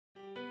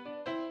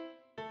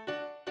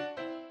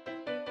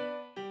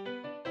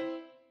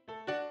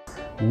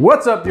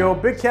What's up, yo?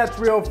 Big Cat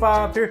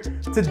 305 here.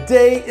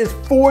 Today is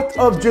 4th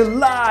of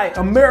July,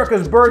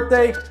 America's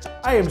birthday.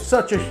 I am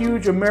such a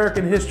huge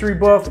American history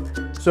buff,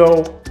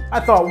 so I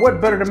thought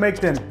what better to make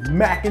than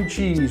mac and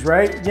cheese,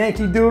 right?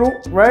 Yankee Doodle,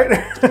 right?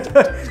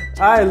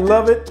 I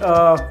love it.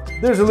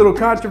 There's a little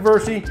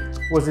controversy.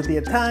 Was it the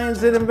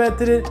Italians that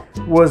invented it?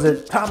 Was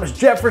it Thomas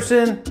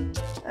Jefferson?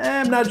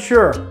 I'm not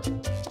sure.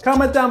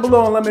 Comment down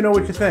below and let me know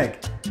what you think.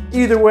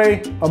 Either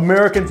way,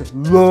 Americans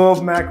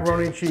love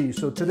macaroni and cheese.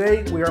 So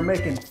today we are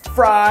making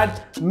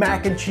fried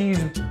mac and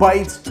cheese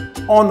bites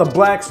on the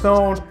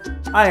Blackstone.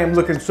 I am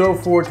looking so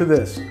forward to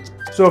this.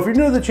 So if you're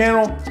new to the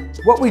channel,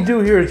 what we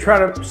do here is try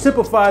to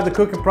simplify the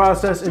cooking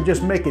process and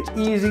just make it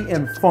easy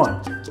and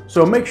fun.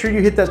 So make sure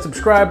you hit that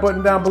subscribe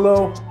button down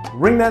below,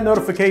 ring that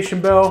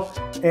notification bell,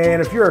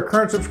 and if you're a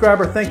current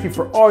subscriber, thank you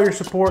for all your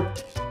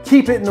support.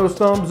 Keep hitting those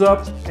thumbs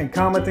up and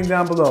commenting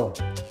down below.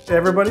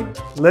 Everybody,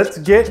 let's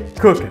get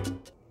cooking.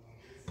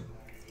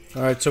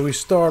 All right, so we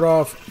start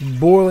off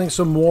boiling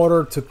some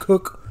water to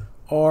cook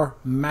our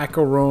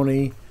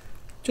macaroni.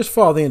 Just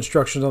follow the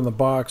instructions on the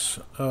box.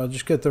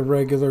 Just get the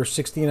regular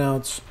 16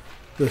 ounce,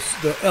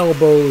 the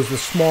elbows, the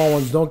small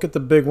ones. Don't get the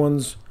big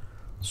ones.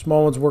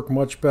 Small ones work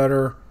much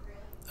better.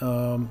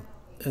 And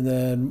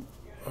then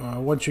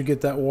once you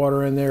get that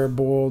water in there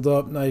boiled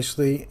up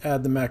nicely,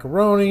 add the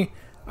macaroni.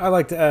 I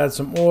like to add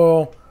some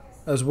oil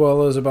as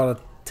well as about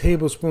a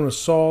tablespoon of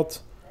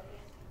salt.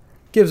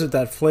 Gives it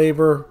that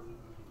flavor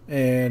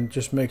and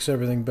just makes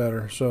everything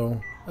better. So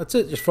that's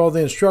it. Just follow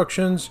the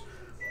instructions.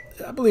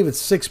 I believe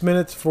it's 6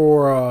 minutes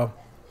for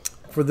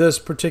this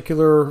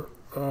particular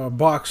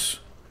box,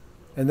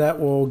 and that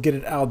will get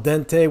it al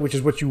dente, which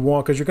is what you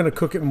want because you're going to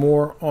cook it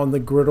more on the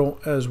griddle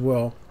as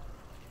well.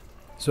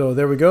 So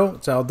there we go.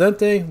 It's al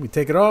dente. We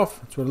take it off.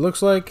 That's what it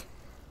looks like.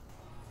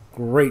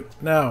 Great.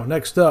 Now,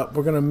 next up,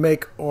 we're going to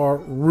make our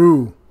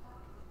roux.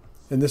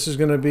 And this is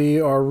going to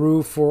be our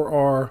roux for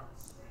our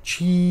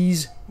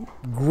cheese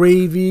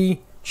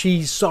gravy,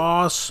 cheese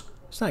sauce.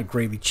 It's not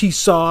gravy, cheese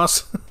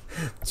sauce.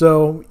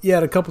 So you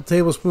add a couple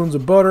tablespoons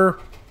of butter,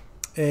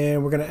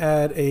 and we're going to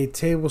add a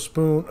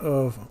tablespoon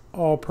of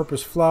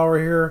all-purpose flour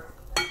here.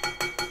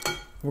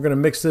 We're going to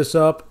mix this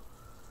up.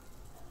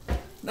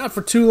 Not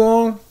for too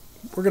long.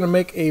 We're going to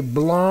make a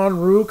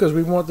blonde roux because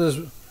we want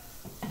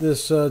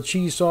this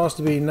cheese sauce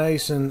to be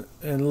nice and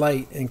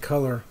light in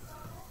color.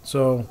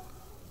 So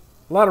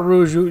a lot of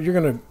roux, you're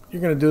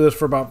gonna do this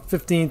for about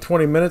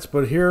 15-20 minutes,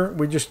 but here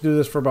we just do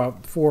this for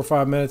about 4 or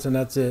 5 minutes and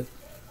that's it.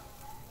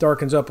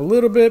 Darkens up a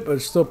little bit, but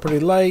it's still pretty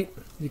light.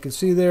 You can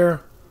see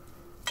there.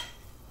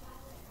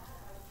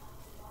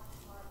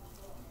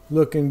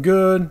 Looking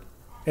good.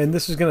 And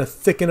this is gonna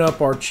thicken up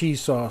our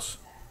cheese sauce.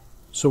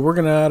 So we're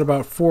gonna add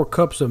about 4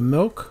 cups of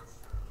milk,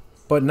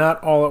 but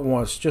not all at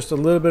once, just a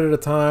little bit at a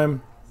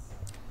time.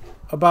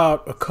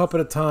 About a cup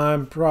at a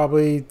time,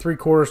 probably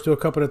 3/4 to a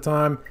cup at a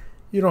time.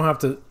 You don't have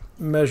to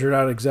measure it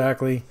out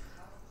exactly,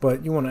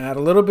 but you want to add a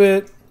little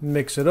bit,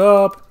 mix it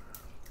up,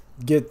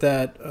 get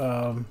that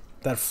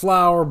that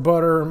flour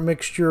butter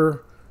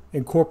mixture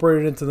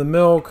incorporated into the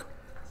milk.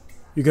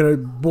 You're going to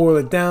boil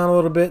it down a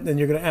little bit, then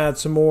you're going to add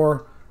some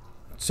more.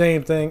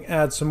 Same thing,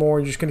 add some more.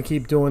 You're just going to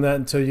keep doing that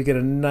until you get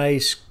a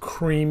nice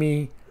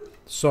creamy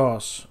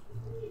sauce.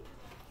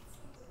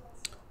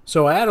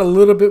 So I add a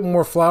little bit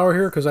more flour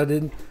here because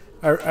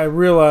I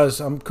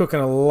realized I'm cooking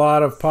a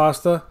lot of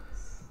pasta.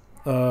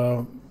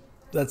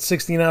 That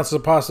 16 ounces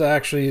of pasta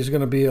actually is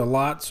going to be a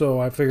lot, so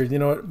I figured, you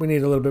know what, we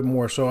need a little bit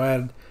more. So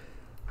I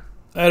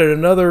added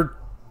another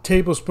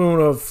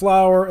tablespoon of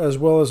flour as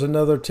well as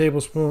another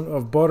tablespoon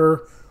of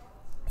butter.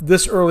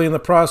 This early in the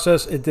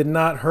process, it did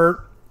not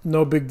hurt.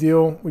 No big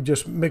deal. We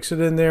just mix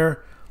it in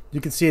there. You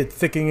can see it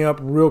thickening up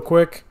real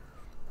quick,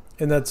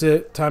 and that's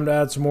it. Time to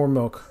add some more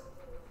milk.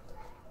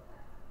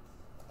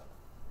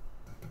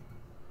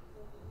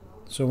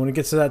 So when it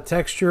gets to that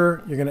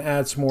texture, you're going to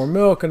add some more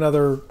milk,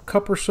 another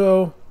cup or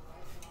so.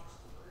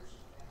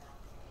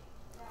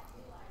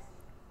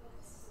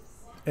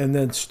 And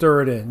then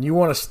stir it in. You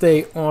want to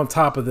stay on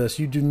top of this.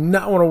 You do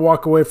not want to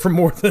walk away for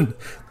more than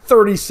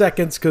 30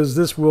 seconds because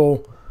this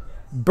will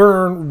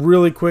burn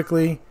really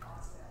quickly.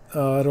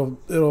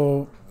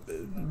 It'll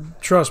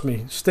trust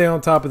me, stay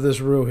on top of this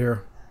roux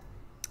here.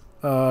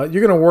 You're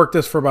going to work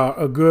this for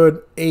about a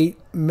good 8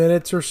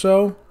 minutes or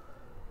so.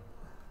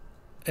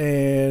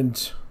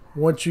 And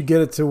once you get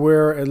it to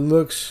where it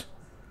looks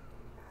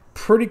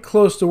pretty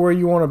close to where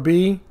you want to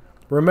be,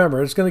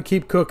 remember, it's going to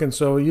keep cooking,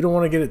 so you don't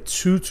want to get it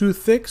too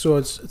thick, so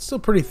it's still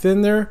pretty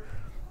thin there.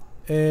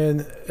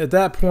 And at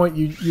that point,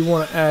 you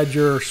want to add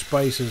your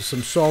spices,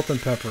 some salt and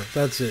pepper.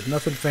 That's it.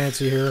 Nothing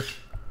fancy here.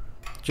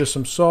 Just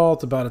some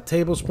salt, about a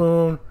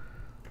tablespoon,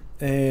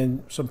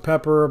 and some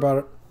pepper,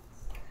 about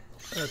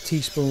a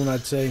teaspoon,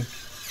 I'd say.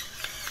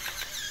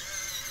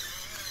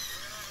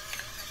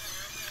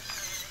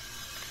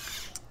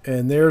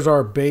 And there's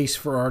our base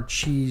for our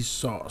cheese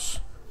sauce.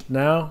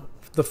 Now,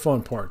 the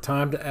fun part.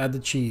 Time to add the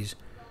cheese.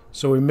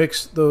 So we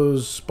mix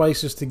those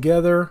spices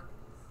together.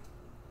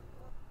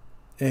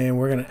 And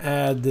we're going to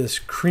add this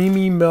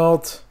creamy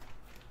melt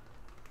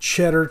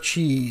cheddar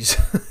cheese.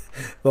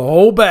 The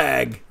whole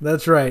bag.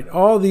 That's right.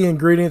 All the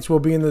ingredients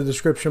will be in the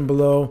description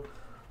below.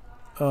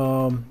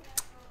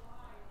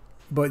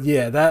 But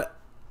yeah, that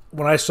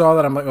when I saw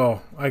that, I'm like,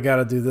 oh, I got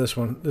to do this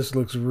one. This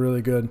looks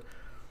really good.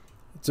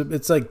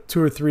 It's like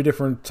 2 or 3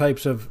 different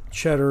types of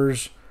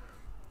cheddars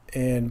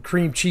and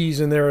cream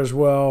cheese in there as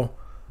well.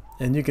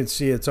 And you can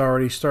see it's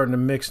already starting to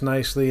mix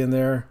nicely in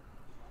there.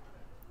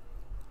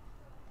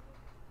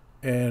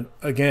 And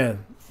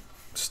again,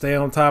 stay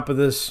on top of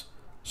this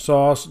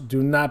sauce.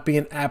 Do not be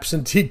an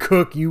absentee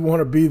cook. You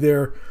want to be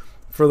there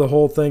for the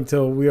whole thing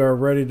till we are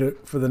ready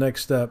for the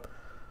next step.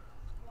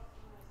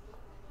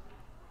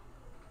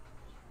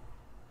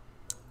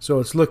 So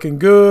it's looking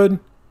good.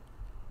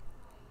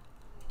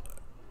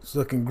 It's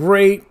looking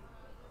great.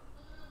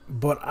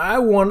 But I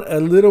want a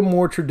little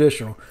more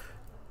traditional.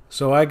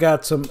 So I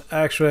got some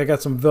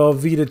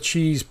Velveeta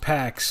cheese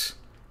packs.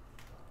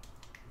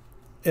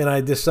 And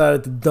I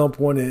decided to dump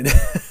one in.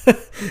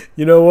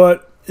 You know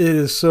what? It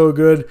is so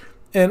good.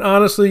 And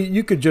honestly,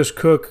 you could just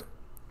cook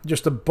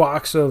just a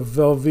box of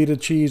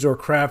Velveeta cheese or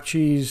Kraft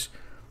cheese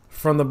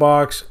from the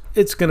box.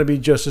 It's going to be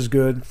just as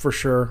good for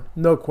sure.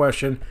 No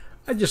question.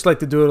 I just like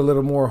to do it a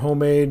little more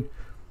homemade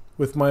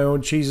with my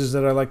own cheeses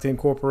that I like to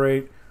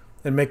incorporate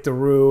and make the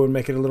roux and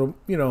make it a little,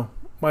 you know,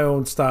 my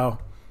own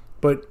style.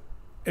 But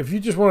if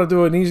you just want to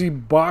do an easy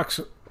box,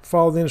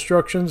 follow the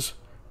instructions,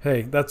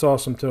 hey, that's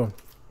awesome too.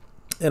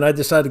 And I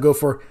decided to go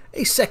for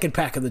a second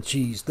pack of the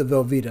cheese, the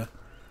Velveeta.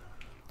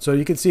 So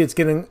you can see it's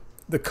getting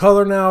the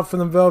color now from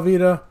the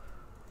Velveeta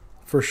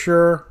for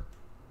sure.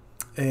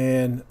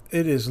 And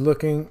it is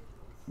looking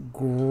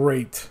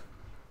great.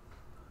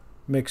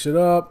 Mix it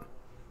up.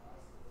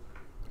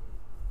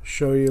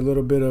 Show you a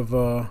little bit of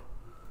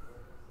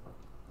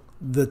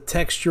the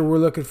texture we're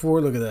looking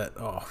for. Look at that.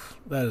 Oh,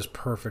 that is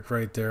perfect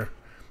right there.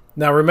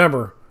 Now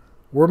remember,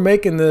 we're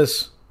making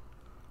this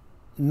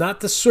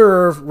not to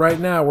serve right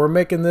now. We're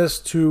making this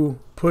to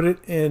put it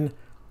in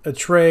a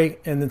tray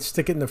and then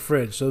stick it in the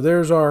fridge. So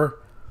there's our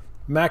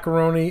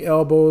macaroni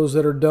elbows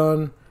that are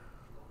done.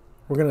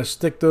 We're going to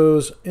stick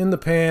those in the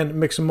pan,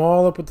 mix them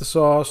all up with the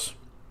sauce.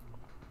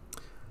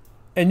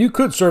 And you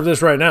could serve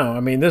this right now. I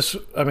mean,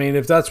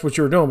 if that's what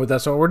you were doing, but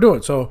that's what we're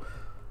doing. So,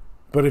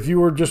 but if you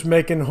were just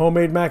making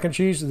homemade mac and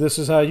cheese, this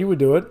is how you would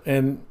do it.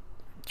 And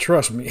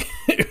trust me,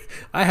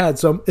 I had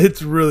some.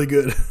 It's really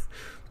good.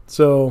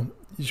 So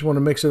you just want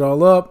to mix it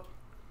all up,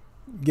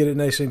 get it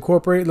nice and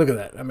incorporated. Look at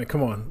that. I mean,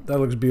 come on. That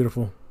looks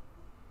beautiful.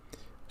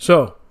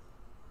 So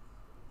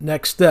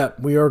next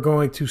step, we are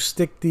going to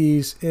stick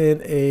these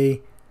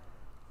in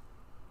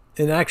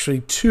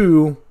actually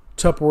 2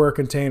 Tupperware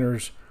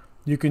containers.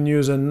 You can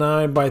use a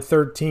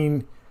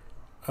 9x13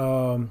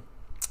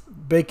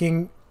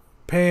 baking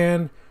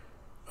pan,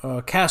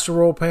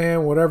 casserole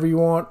pan, whatever you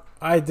want.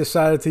 I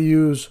decided to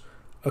use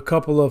a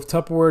couple of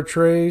Tupperware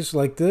trays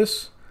like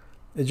this.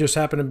 It just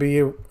happened to be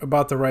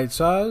about the right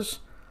size,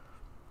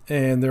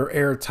 and they're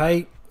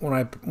airtight. When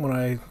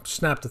I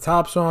snap the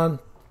tops on,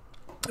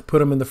 I put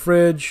them in the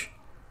fridge,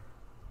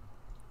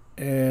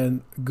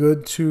 and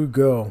good to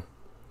go.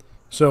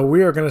 So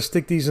we are going to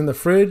stick these in the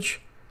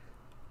fridge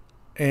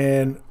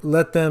and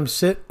let them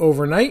sit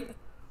overnight.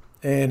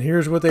 And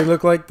here's what they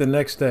look like the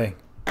next day.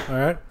 All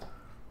right.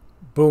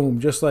 Boom,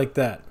 just like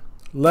that.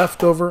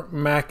 Leftover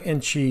mac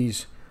and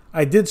cheese.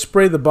 I did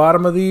spray the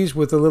bottom of these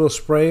with a little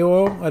spray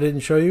oil. I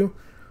didn't show you.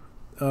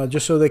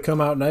 Just so they come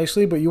out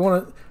nicely. But you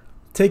want to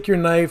take your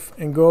knife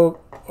and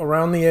go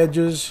around the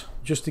edges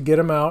just to get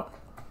them out.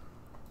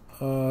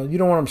 You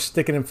don't want them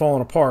sticking and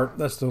falling apart.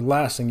 That's the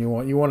last thing you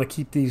want. You want to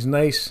keep these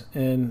nice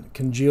and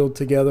congealed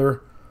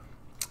together.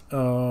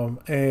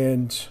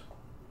 And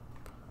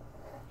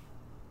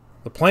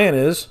the plan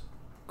is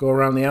go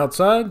around the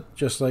outside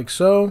just like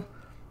so,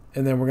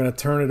 and then we're going to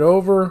turn it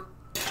over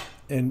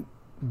and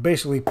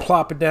basically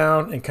plop it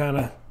down and kind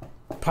of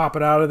pop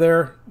it out of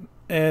there,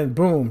 and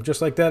boom,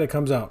 just like that, it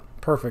comes out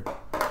perfect.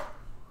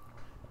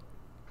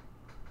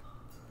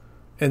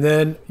 And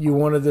then you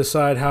want to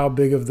decide how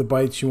big of the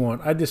bites you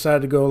want. I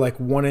decided to go like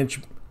 1-inch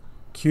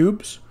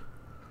cubes,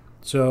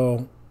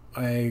 so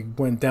I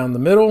went down the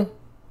middle.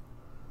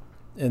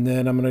 And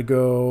then I'm going to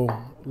go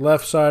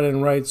left side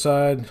and right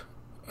side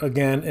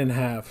again in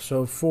half.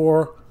 So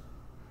 4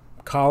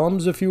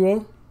 columns, if you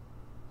will.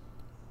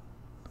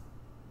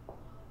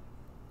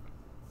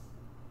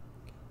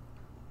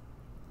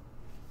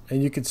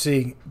 And you can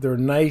see they're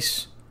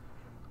nice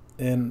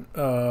and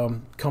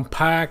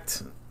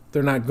compact.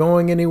 They're not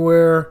going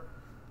anywhere.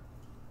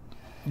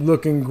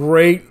 Looking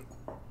great.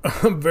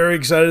 I'm very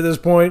excited at this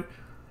point.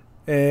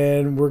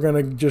 And we're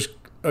going to just,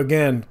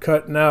 again,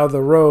 cut now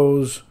the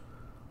rows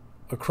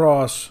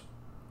across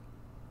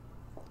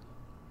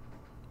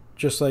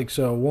just like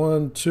so.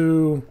 1,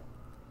 2,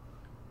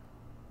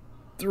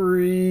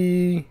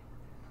 3,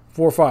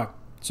 4, 5.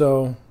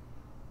 So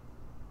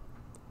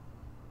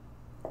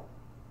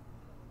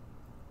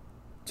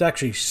it's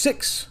actually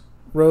 6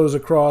 rows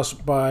across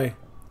by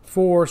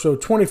 4, so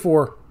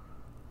 24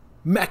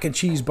 mac and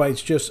cheese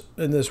bites just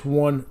in this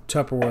one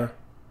Tupperware.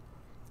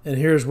 And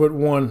here's what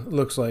one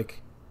looks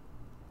like.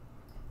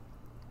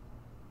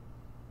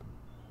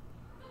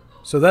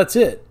 So that's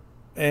it.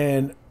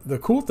 And the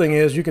cool thing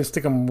is you can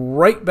stick them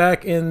right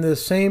back in the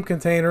same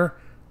container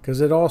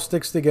because it all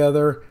sticks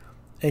together.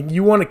 And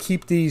you want to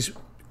keep these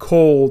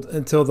cold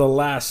until the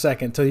last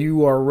second, until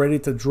you are ready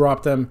to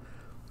drop them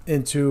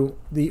into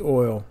the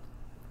oil.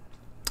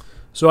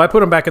 So I put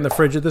them back in the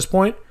fridge at this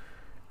point.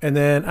 And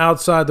then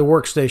outside the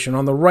workstation,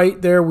 on the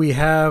right there, we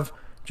have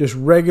just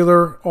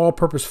regular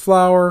all-purpose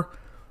flour.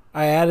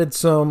 I added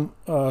some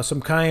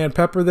cayenne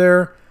pepper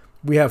there.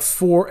 We have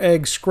 4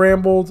 eggs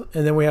scrambled,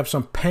 and then we have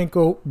some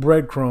panko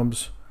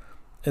breadcrumbs,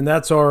 and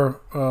that's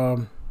our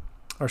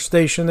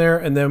station there.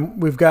 And then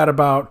we've got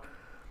about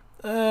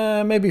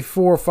maybe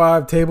 4 or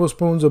 5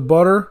 tablespoons of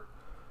butter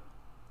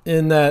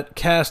in that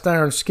cast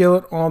iron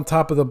skillet on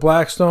top of the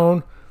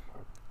Blackstone,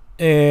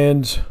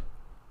 and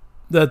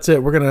that's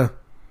it. We're gonna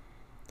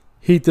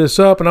heat this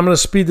up, and I'm gonna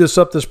speed this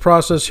up. This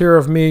process here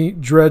of me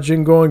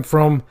dredging, going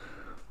from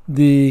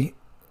the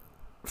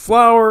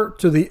flour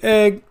to the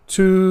egg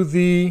to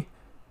the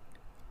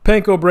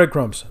panko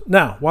breadcrumbs.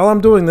 Now, while I'm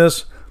doing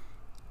this,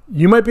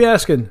 you might be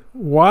asking,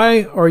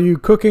 why are you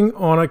cooking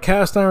on a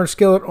cast iron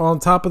skillet on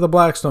top of the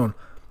Blackstone?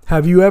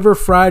 Have you ever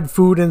fried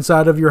food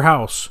inside of your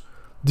house?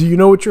 Do you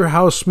know what your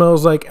house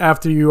smells like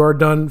after you are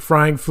done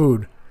frying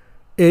food?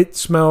 It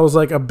smells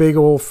like a big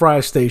old fry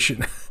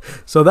station.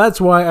 So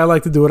that's why I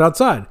like to do it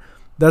outside.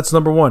 That's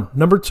number one.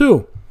 Number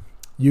two,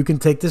 you can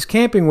take this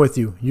camping with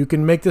you. You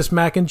can make this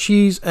mac and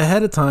cheese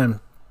ahead of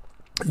time.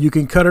 You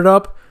can cut it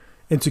up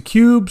into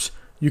cubes.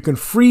 You can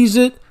freeze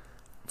it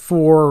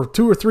for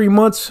 2 or 3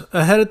 months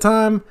ahead of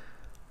time.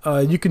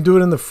 You can do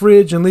it in the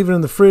fridge and leave it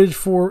in the fridge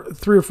for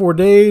 3 or 4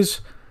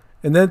 days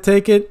and then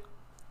take it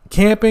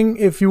camping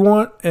if you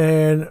want.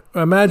 And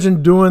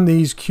imagine doing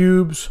these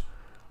cubes,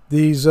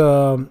 these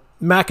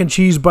mac and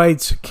cheese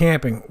bites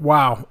camping.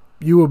 Wow,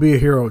 you will be a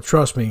hero,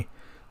 trust me.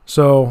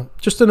 So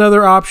just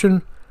another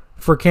option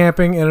for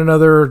camping, and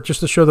another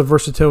just to show the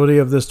versatility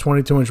of this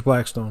 22-inch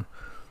Blackstone.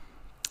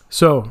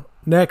 So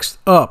next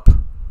up,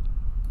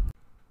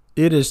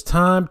 it is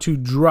time to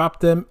drop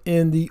them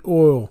in the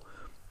oil.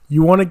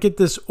 You want to get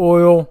this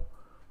oil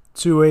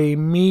to a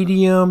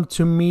medium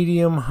to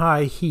medium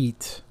high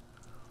heat.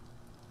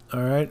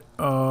 All right,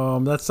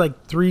 that's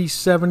like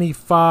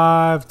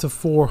 375 to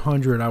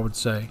 400, I would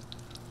say.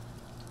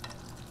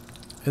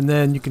 And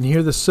then you can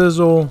hear the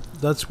sizzle.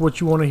 That's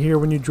what you want to hear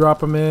when you drop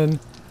them in.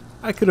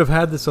 I could have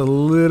had this a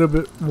little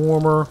bit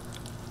warmer,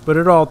 but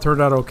it all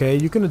turned out okay.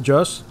 You can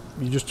adjust.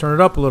 You just turn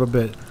it up a little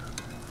bit.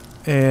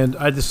 And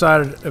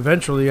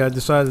eventually I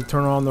decided to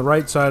turn on the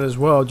right side as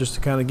well, just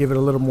to kind of give it a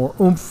little more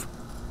oomph,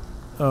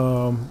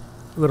 a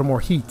little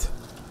more heat.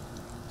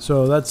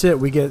 So that's it.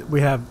 We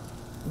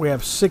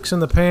have 6 in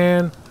the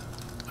pan.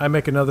 I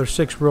make another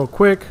 6 real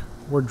quick.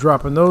 We're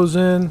dropping those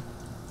in,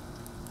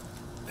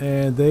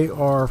 and they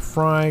are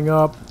frying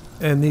up.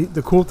 And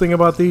the cool thing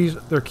about these,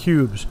 they're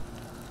cubes.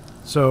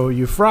 So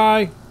you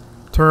fry,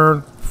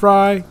 turn,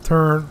 fry,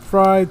 turn,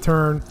 fry,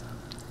 turn,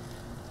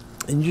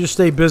 and you just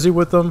stay busy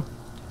with them.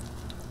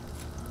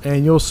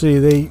 And you'll see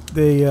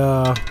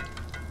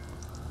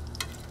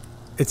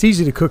it's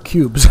easy to cook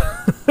cubes.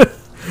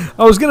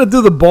 I was gonna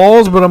do the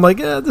balls, but I'm like,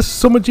 this is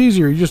so much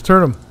easier. You just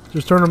turn them.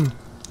 Just turn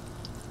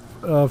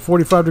them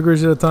 45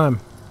 degrees at a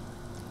time.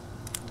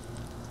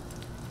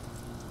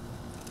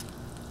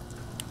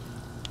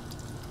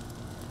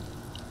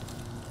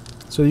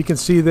 So you can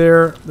see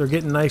they're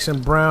getting nice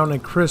and brown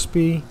and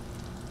crispy.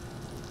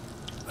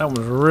 That one's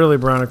really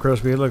brown and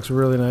crispy. It looks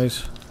really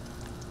nice.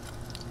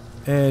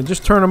 And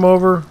just turn them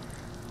over,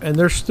 and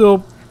they're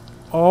still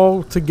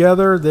all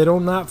together. They do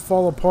not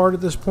fall apart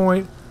at this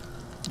point.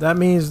 That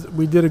means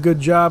we did a good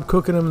job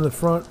cooking them in the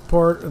front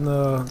part and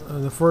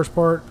the first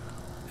part.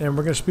 And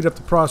we're going to speed up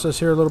the process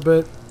here a little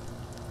bit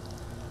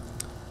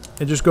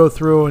and just go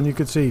through, and you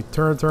can see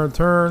turn, turn,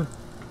 turn.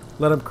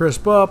 Let them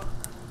crisp up.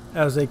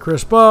 As they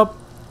crisp up,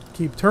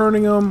 keep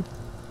turning them.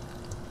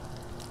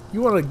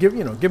 You want to give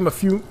them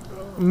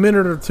a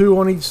minute or two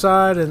on each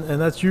side, and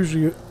that's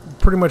usually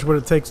pretty much what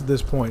it takes at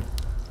this point.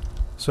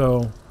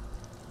 So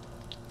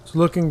it's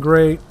looking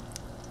great,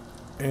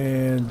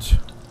 and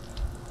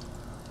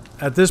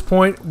at this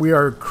point we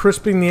are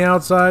crisping the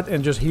outside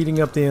and just heating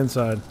up the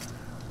inside.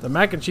 The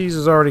mac and cheese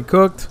is already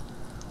cooked.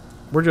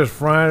 We're just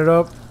frying it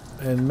up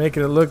and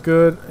making it look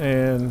good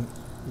and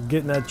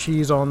getting that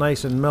cheese all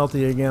nice and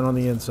melty again on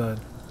the inside.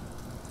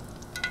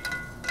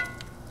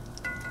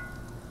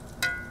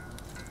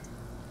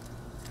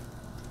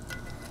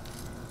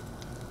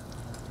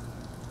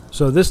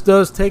 So this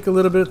does take a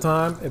little bit of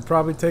time. It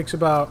probably takes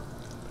about,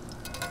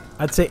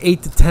 I'd say,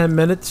 8 to 10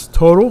 minutes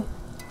total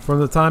from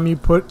the time you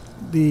put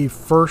the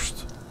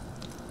first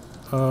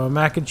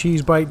mac and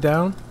cheese bite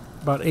down.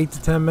 About 8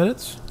 to 10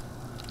 minutes.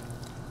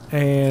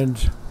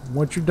 And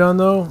once you're done,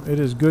 though, it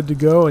is good to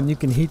go, and you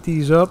can heat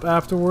these up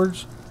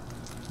afterwards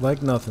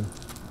like nothing.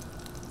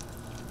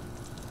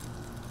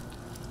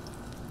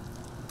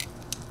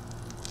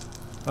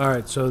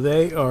 Alright, so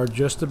they are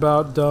just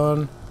about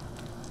done.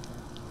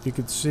 You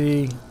can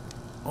see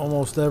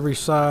almost every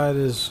side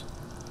is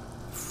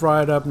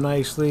fried up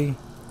nicely.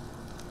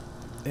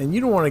 And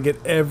you don't want to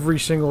get every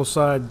single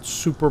side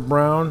super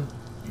brown.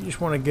 You just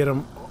want to get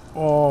them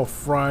all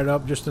fried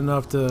up just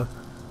enough to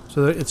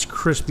so that it's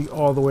crispy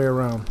all the way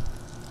around.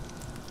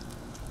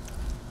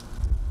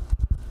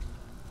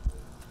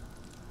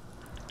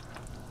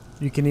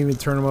 You can even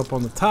turn them up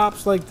on the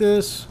tops like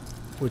this,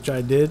 which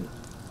I did,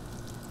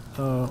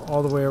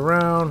 all the way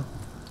around,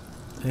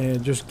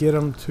 and just get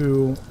them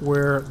to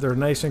where they're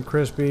nice and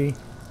crispy,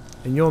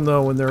 and you'll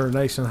know when they're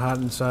nice and hot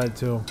inside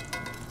too.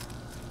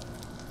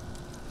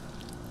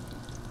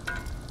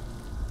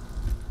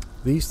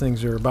 These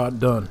things are about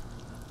done.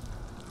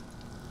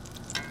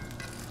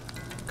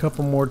 A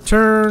couple more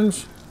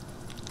turns,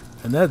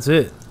 and that's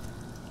it.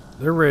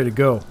 They're ready to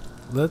go.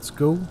 Let's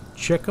go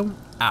check them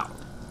out.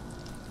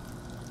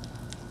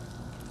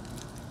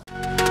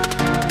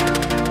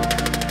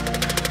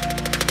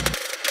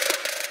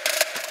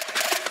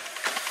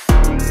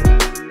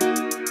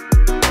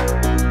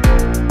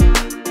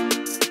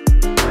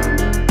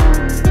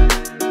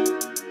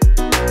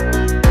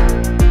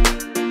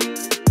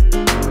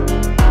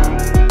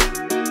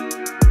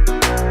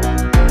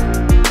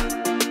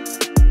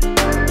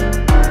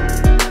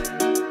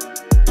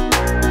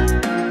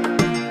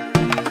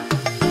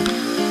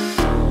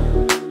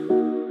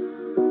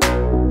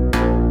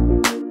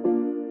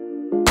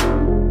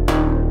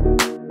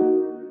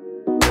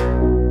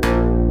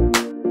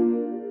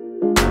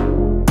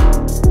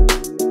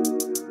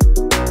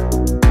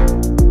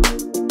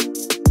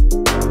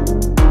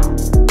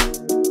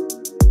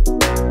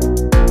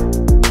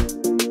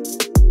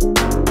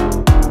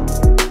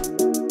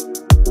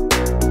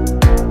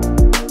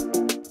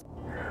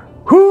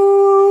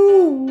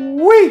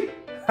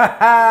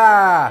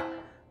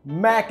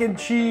 Mac and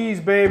cheese,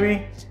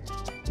 baby.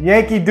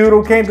 Yankee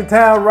Doodle came to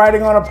town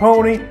riding on a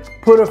pony,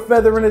 put a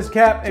feather in his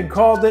cap, and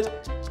called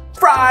it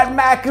fried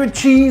mac and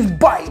cheese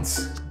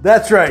bites.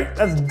 That's right.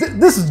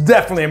 This is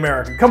definitely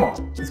American. Come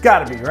on. It's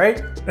got to be,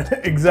 right?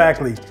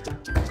 Exactly.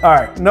 All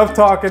right, enough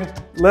talking.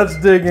 Let's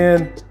dig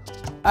in.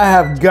 I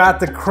have got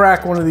to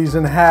crack one of these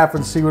in half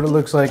and see what it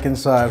looks like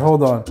inside.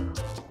 Hold on.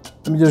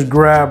 Let me just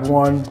grab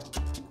one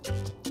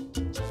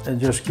and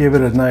just give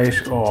it a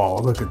nice, oh,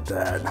 look at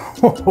that.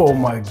 Oh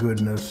my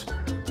goodness.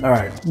 All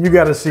right, you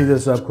got to see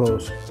this up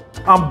close.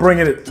 I'm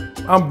bringing it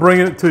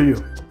to you.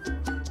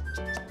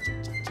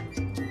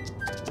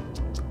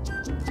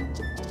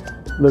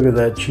 Look at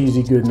that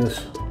cheesy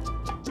goodness.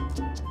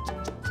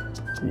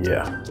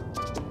 Yeah.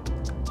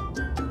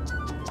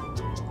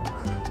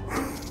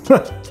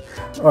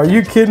 Are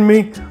you kidding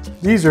me?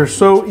 These are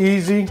so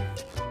easy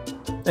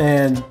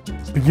and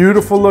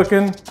beautiful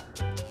looking,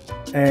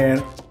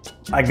 and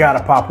I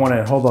gotta pop one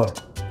in. Hold on.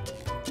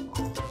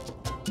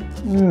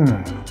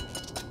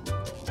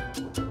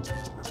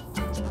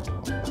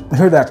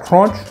 Hear that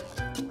crunch?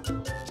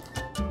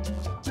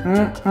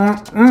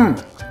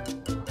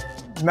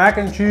 Mac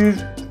and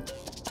cheese,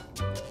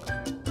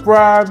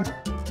 fried,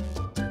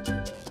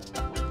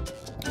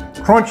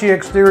 crunchy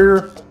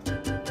exterior.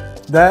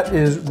 That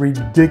is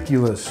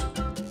ridiculous.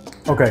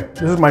 Okay,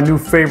 this is my new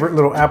favorite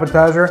little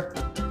appetizer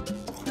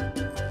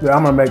that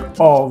I'm gonna make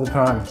all the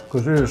time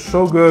because it is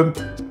so good,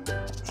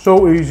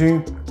 so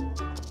easy.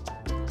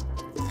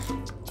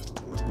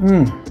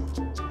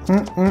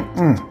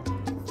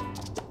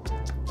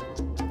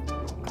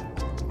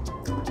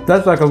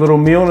 That's like a little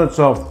meal in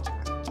itself.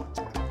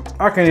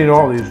 I can't eat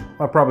all these.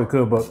 I probably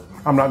could, but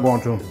I'm not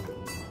going to.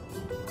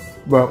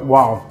 But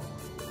wow,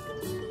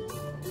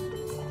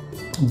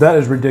 that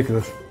is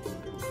ridiculous.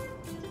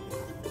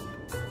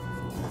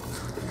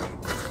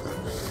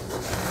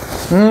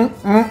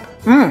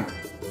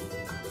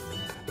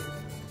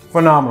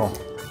 Phenomenal.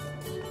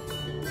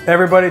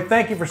 Everybody,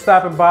 thank you for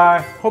stopping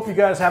by. Hope you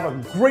guys have a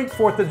great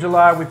 4th of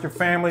July with your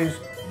families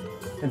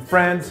and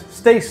friends.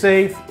 Stay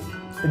safe.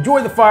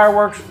 Enjoy the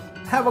fireworks.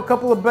 Have a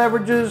couple of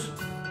beverages.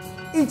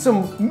 Eat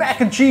some mac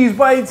and cheese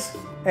bites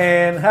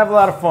and have a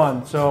lot of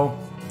fun. So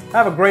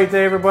have a great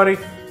day, everybody.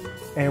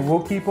 And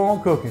we'll keep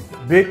on cooking.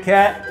 Big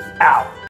Cat out.